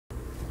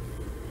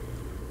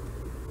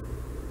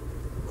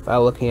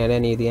without looking at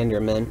any of the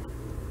Endermen.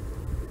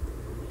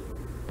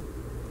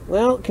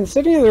 Well,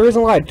 considering there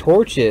isn't a lot of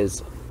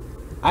torches,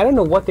 I don't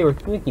know what they were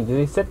thinking. Did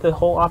they set the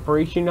whole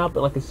operation up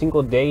in like a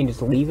single day and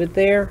just leave it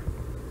there?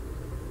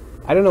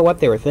 I don't know what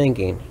they were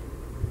thinking.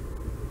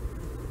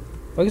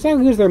 What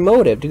exactly was their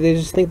motive? Did they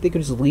just think they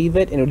could just leave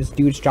it and it would just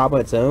do its job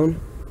on its own?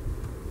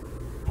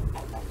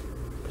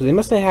 Because they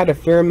must have had a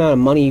fair amount of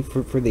money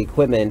for the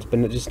equipment,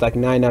 but just like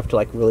not enough to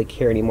like really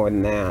care any more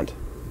than that.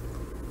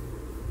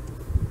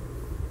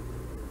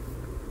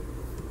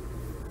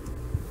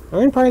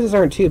 Iron prices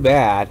aren't too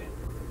bad.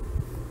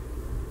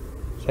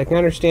 So I can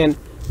understand.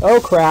 Oh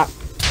crap!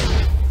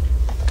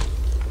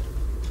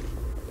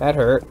 That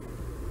hurt.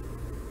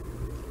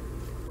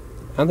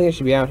 I don't think I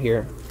should be out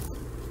here.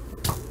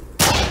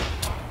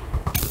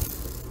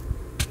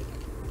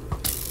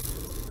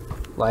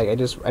 Like I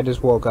just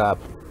woke up.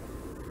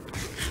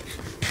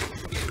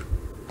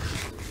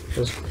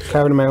 Just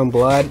covered in my own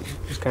blood.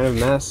 It's kind of a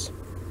mess.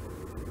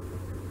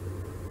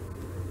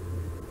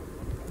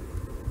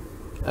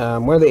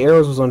 One of the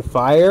arrows was on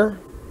fire,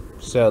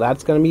 so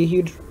that's gonna be a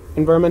huge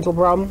environmental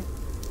problem.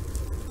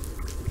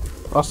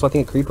 Also, I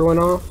think a creeper went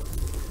off.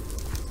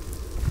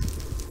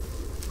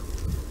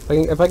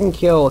 If I can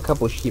kill a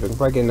couple of sheep, I can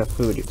probably get enough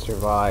food to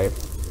survive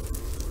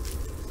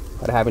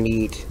without having to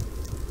eat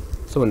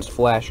someone's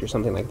flesh or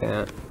something like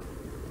that.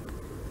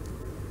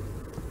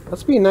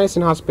 Let's be nice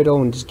and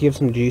hospitable and just give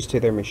some juice to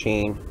their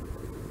machine.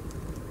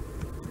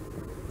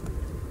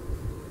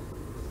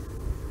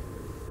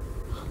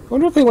 I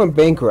wonder if they went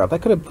bankrupt.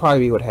 That could have probably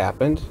be what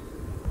happened.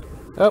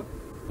 Oh,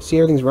 see,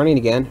 everything's running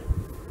again.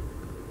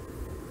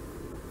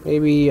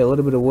 Maybe a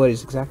little bit of wood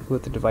is exactly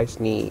what the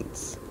device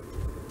needs.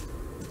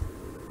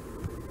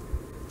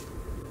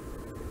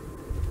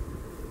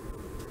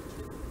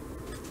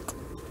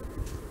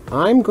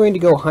 I'm going to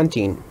go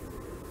hunting.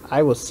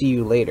 I will see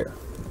you later.